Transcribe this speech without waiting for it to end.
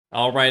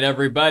All right,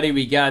 everybody,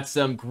 we got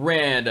some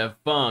Grand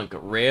Funk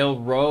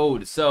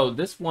Railroad. So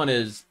this one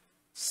is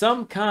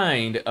Some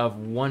Kind of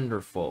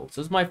Wonderful. So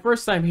it's my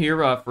first time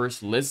here,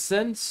 first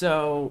listen.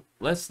 So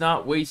let's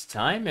not waste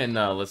time and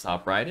let's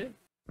hop right in.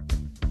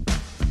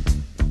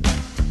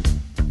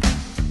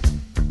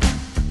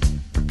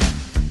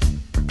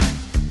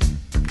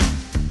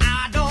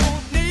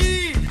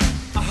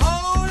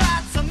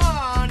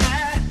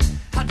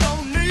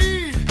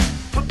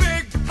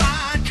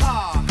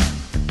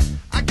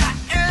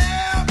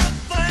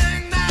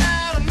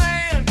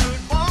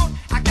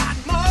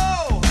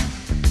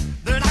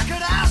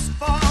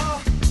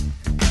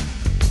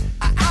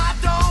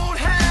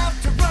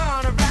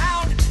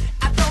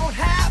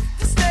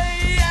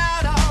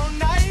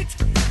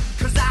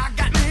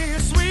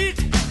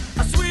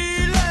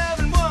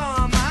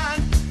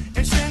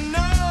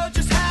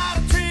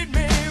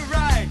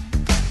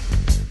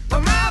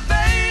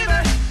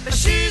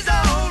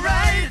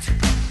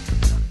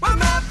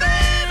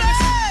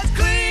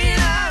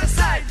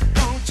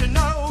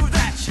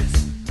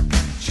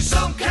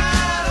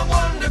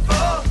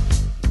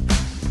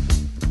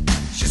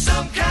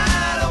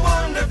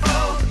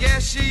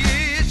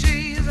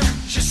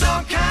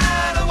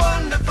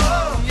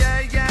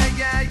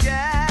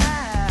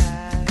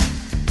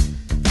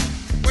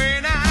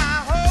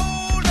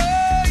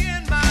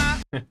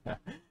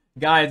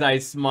 Guys, I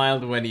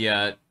smiled when he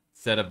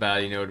said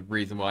about, the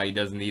reason why he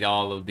doesn't need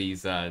all of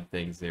these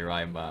things here.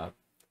 I'm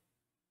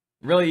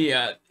really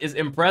is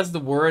impressed the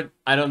word?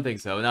 I don't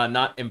think so.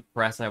 Not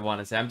impressed, I want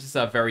to say. I'm just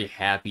very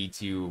happy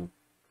to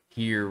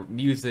hear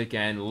music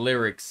and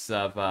lyrics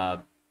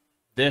of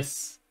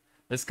this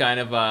kind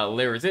of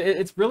lyrics.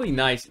 It's really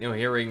nice,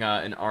 hearing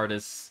an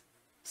artist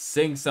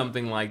sing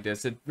something like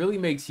this. It really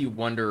makes you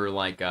wonder,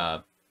 like,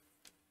 how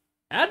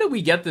did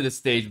we get to the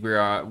stage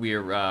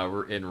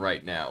we're in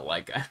right now?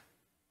 Like,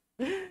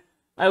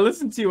 I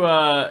listened to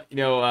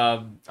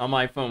on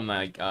my phone,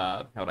 like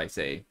how would I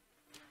say,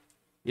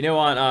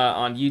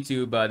 on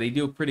YouTube, they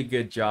do a pretty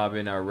good job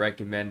in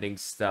recommending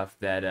stuff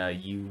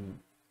that you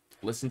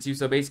listen to.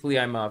 So basically,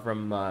 I'm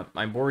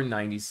born in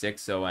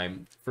 '96, so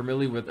I'm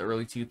familiar with the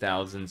early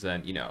 2000s,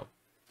 and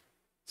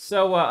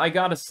so I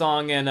got a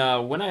song,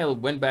 and when I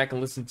went back and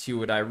listened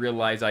to it, I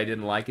realized I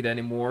didn't like it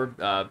anymore.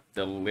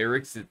 The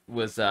lyrics, it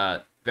was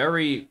not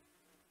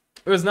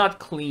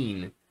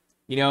clean.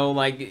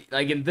 Like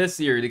in this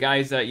year, the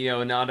guy's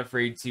not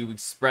afraid to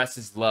express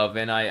his love,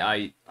 and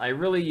I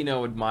really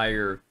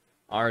admire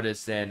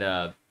artists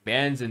and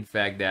bands, in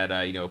fact, that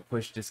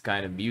push this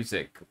kind of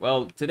music.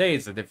 Well, today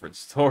is a different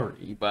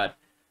story, but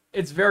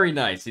it's very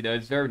nice.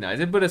 It's very nice.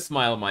 It put a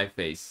smile on my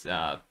face.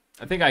 I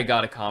think I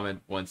got a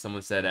comment when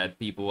someone said that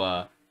people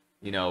were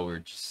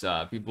just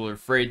people are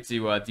afraid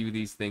to do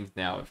these things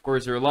now. Of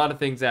course, there are a lot of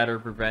things that are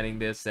preventing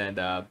this, and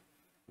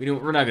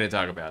we're not going to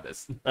talk about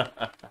this.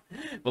 But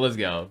let's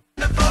go.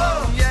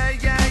 Yeah,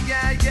 yeah,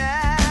 yeah,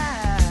 yeah.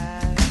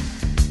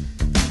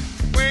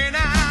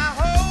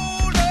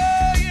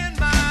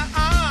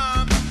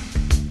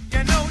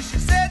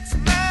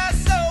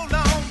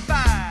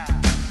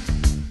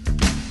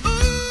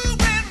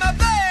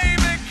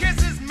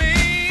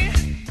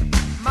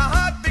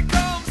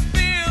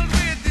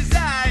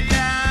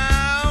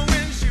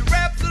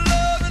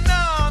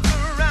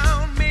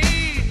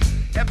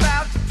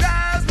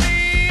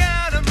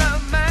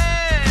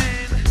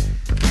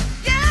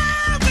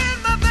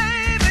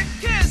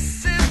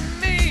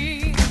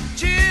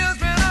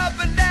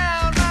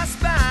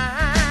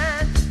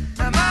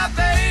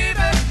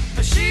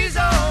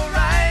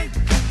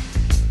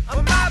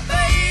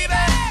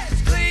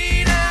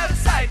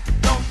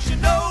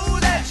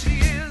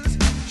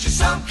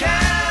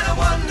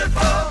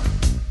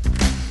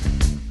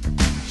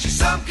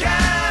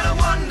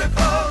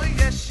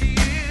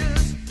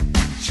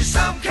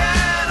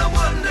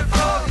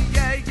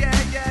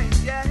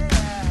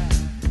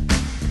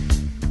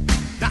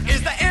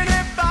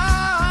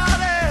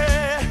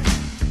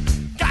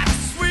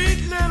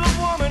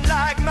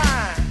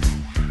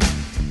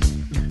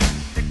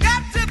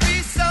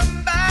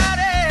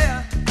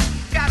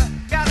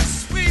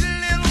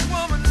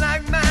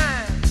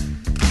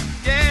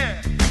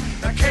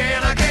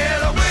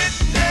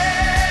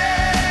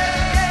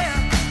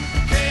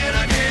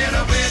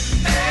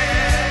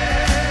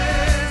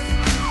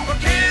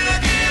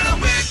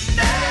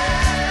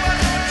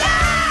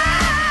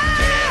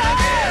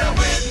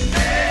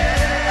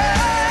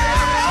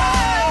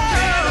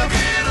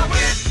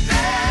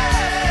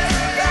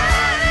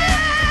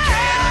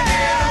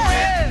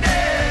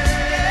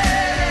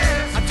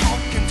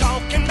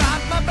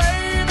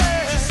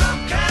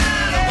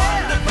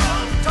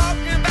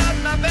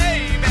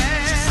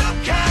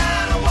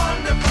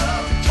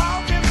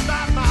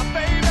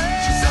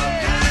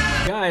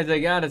 I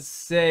gotta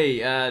say,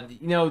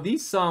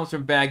 these songs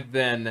from back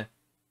then,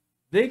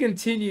 they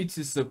continue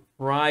to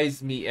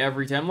surprise me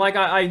every time. Like,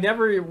 I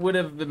never would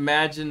have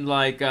imagined,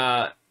 like,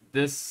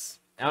 this,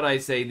 how do I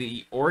say,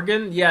 the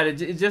organ? Yeah, it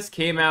just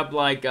came out,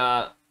 like,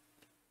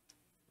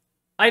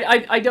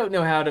 I don't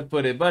know how to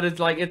put it, but it's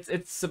like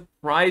it's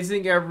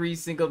surprising every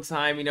single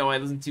time, you know, I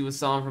listen to a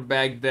song from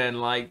back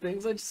then. Like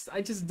things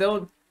I just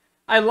don't.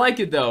 I like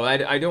it though.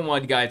 I don't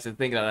want guys to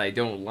think that I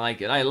don't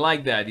like it. I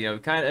like that, you know,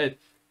 kind of.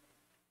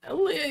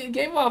 It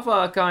gave off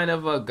a kind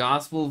of a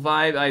gospel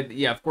vibe.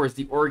 Yeah, of course,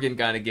 the organ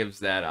kind of gives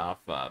that off.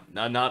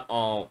 Not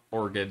all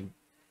organ,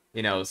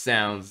 you know,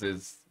 sounds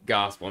is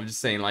gospel. I'm just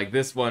saying, like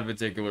this one in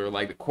particular,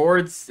 like the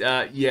chords.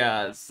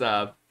 Yeah, it's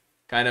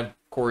kind of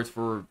chords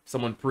for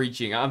someone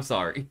preaching. I'm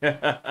sorry,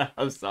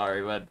 I'm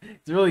sorry, but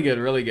it's really good,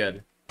 really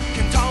good.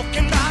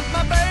 Talking about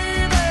my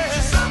baby.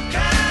 She's so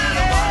kind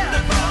of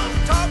wonderful.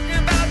 Talking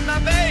about my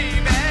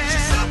baby.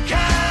 She's so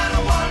kind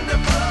of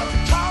wonderful.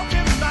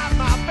 Talking about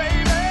my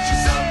baby.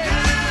 She's so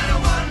kind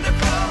of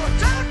wonderful.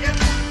 Talking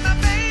about my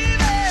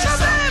baby. She's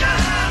so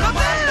kind of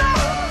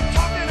wonderful.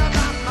 Talking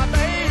about my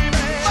baby.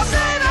 My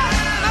baby,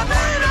 my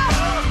baby.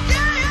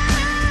 Yeah,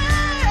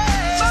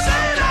 yeah. She's so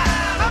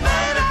kind of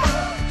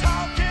wonderful.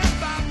 Talking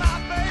about my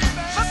baby.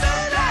 My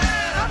baby,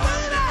 my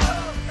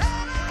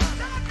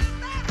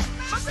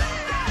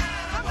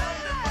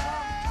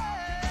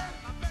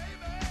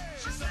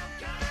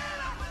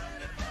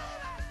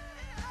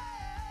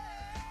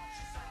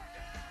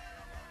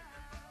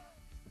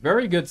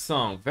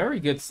Very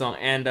good song,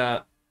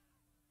 and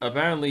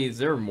apparently is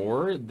there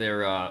more?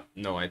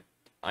 No,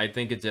 I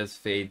think it just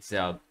fades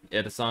out.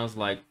 Yeah, the song's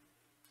like,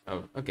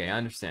 oh, okay, I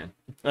understand.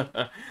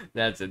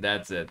 That's it,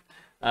 that's it.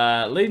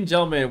 Ladies and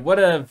gentlemen, what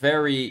a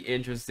very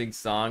interesting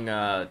song.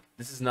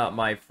 This is not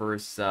my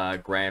first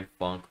Grand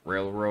Funk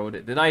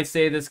Railroad. Did I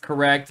say this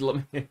correct?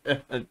 Let me.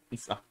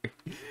 Sorry.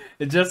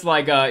 It's just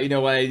like you know,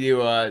 when I do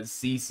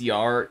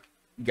CCR.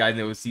 You guys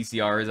know what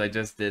CCR is. I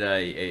just did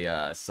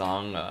a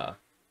song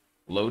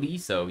Lodi,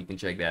 so you can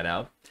check that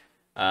out.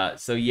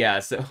 So yeah,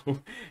 so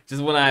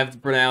just when I have to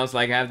pronounce,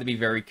 like I have to be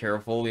very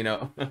careful, you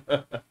know.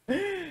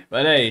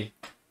 But hey,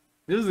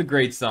 this is a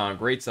great song,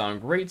 great song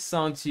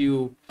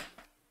to,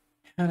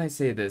 how did I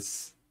say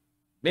this?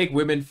 Make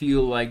women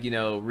feel like, you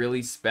know,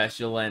 really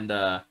special and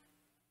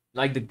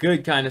like the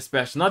good kind of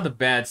special, not the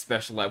bad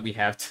special that we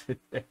have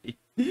today.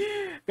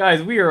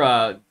 Guys, we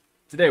are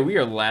today we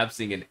are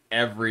lapsing in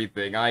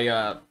everything.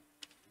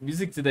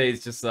 Music today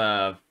is just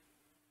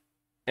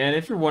and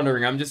if you're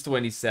wondering, I'm just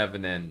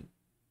 27, and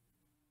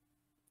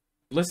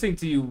listening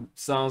to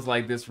songs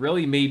like this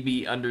really made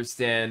me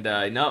understand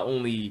not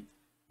only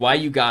why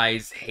you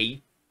guys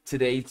hate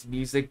today's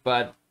music,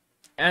 but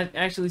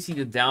actually see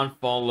the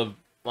downfall of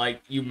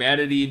like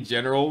humanity in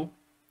general.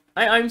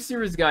 I'm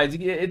serious, guys.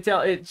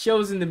 It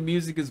shows in the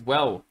music as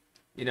well.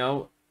 You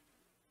know,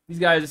 these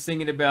guys are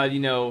singing about,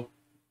 you know,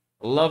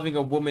 loving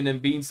a woman and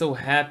being so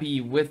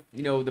happy with,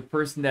 you know, the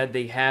person that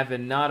they have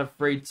and not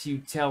afraid to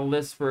tell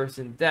this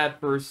person, that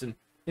person.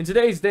 In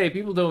today's day,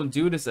 people don't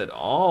do this at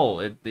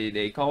all.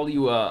 They call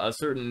you a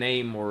certain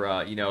name,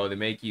 or you know, they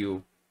make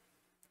the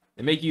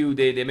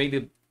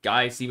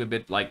guy seem a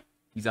bit like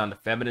he's on the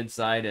feminine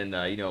side, and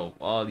you know,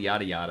 all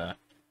yada yada.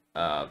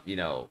 You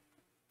know,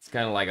 it's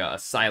kind of like a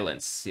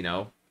silence, you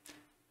know.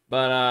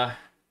 But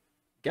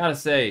gotta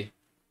say,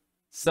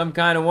 some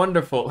kind of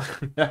wonderful.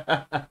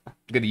 I'm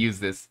gonna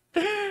use this.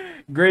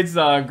 Great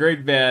song,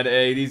 great band.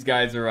 Hey, these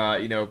guys are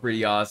you know,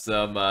 pretty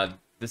awesome.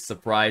 This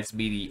surprised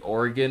me, the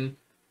organ.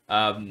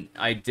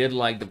 I did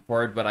like the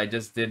part, but I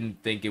just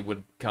didn't think it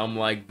would come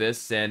like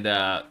this, and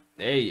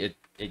hey,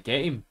 it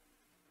came.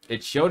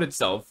 It showed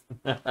itself.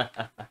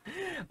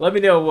 Let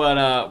me know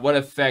what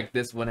effect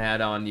this one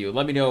had on you.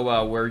 Let me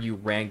know where you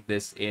rank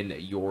this in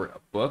your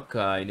book.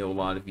 I know a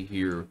lot of you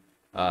here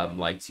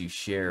like to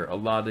share a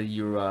lot of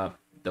your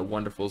the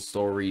wonderful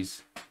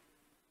stories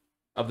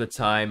of the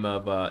time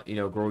of you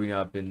know, growing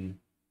up in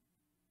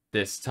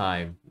this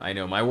time. I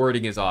know my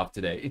wording is off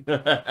today.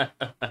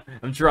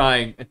 I'm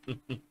trying.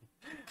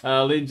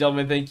 Ladies and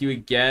gentlemen, thank you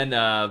again.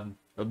 I'll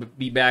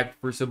be back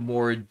for some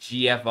more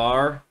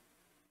GFR.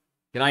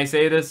 Can I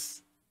say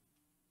this?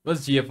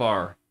 What's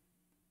GFR?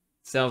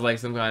 Sounds like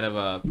some kind of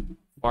a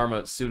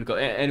pharmaceutical.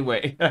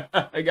 Anyway,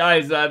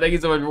 guys, thank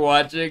you so much for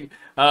watching.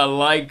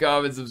 Like,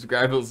 comment,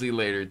 subscribe. We'll see you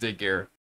later. Take care.